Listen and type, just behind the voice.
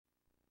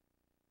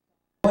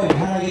Wait,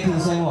 how did I get to the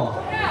same wall?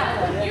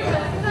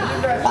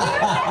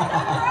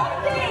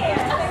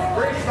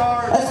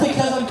 That's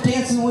because I'm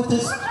dancing with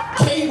this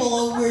cable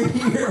over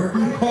here.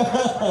 Drop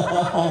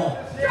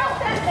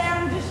that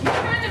down and just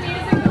turn the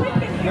music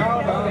on. No.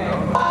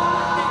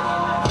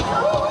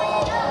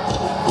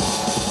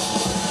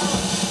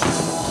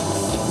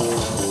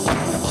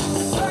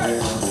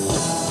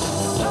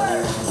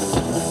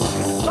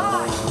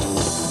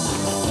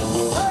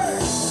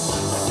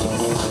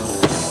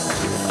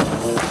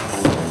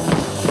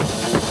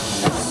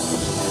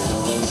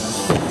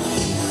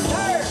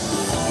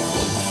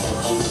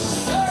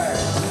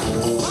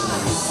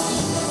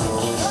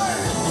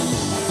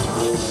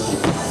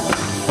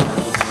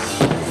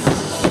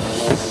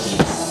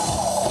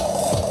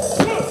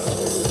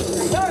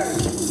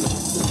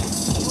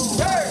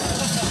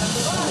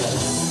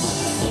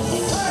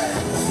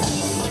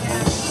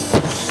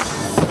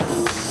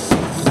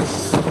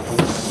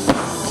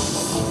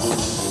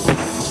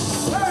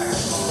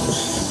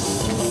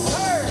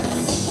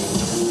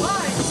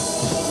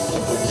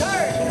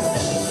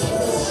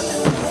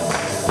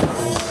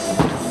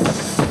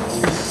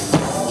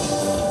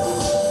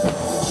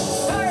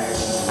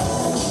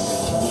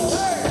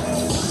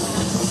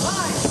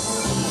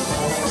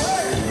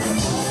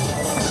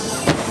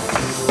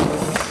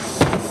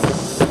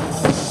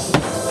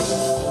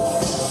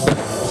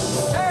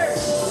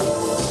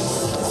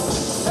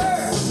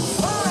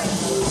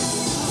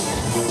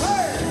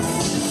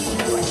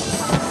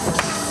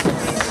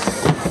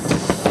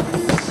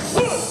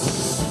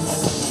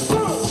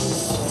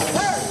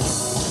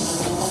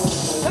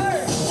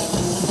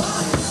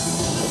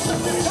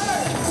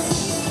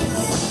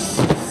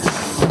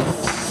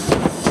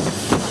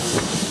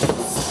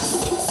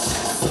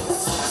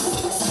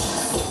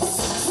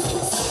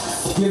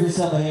 Give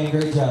yourself a hand,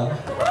 great job. Is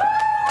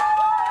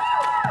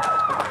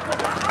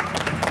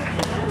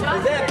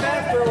that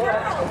fast or what?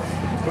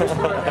 Push it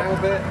down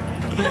a bit.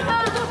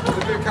 It's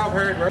a bit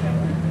compared, right?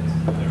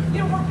 You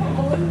don't want to put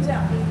balloons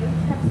out.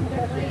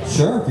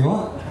 Sure, if you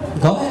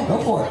want. Go ahead, go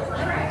for it.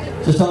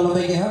 Just don't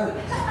make it hurt.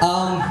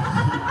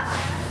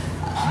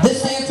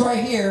 This dance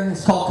right here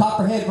is called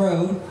Copperhead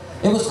Road.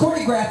 It was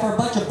choreographed for a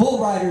bunch of bull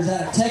riders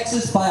out of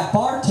Texas by a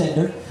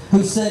bartender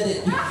who said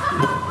it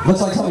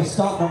looks like somebody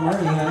stomped on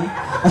Ernie, honey.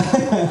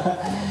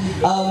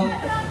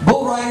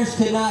 Bull riders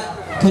could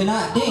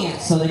not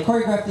dance, so they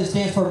choreographed this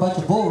dance for a bunch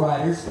of bull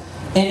riders,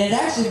 and it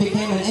actually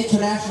became an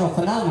international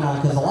phenomenon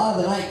because a lot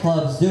of the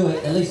nightclubs do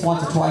it at least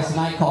once or twice a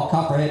night, called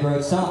Copperhead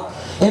Road Stomp.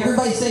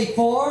 Everybody say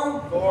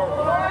 4,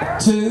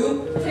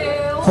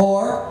 2,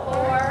 4,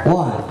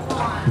 1.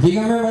 If you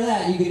can remember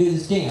that, you can do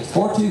this dance.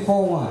 4, 2,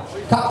 4,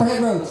 1.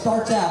 Copperhead Road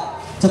starts out.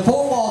 It's a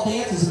 4-wall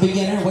dance as a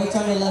beginner. Waits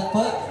on your left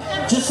foot.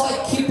 Just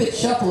like Cupid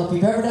Shuffle. If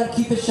you've ever done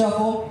Cupid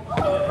Shuffle.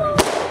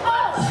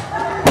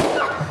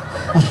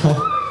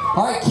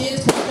 Alright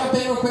kids, come jump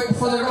in real quick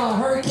before they're gone.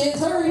 Hurry kids,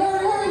 hurry, go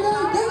get one.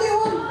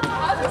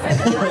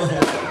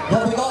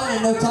 They'll be gone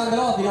in no time at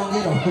all if you don't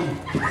get them.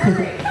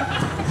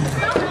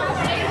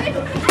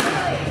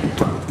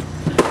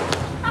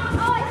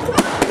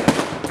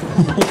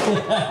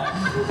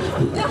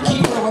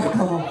 Keep her away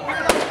from them.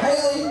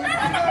 Haley!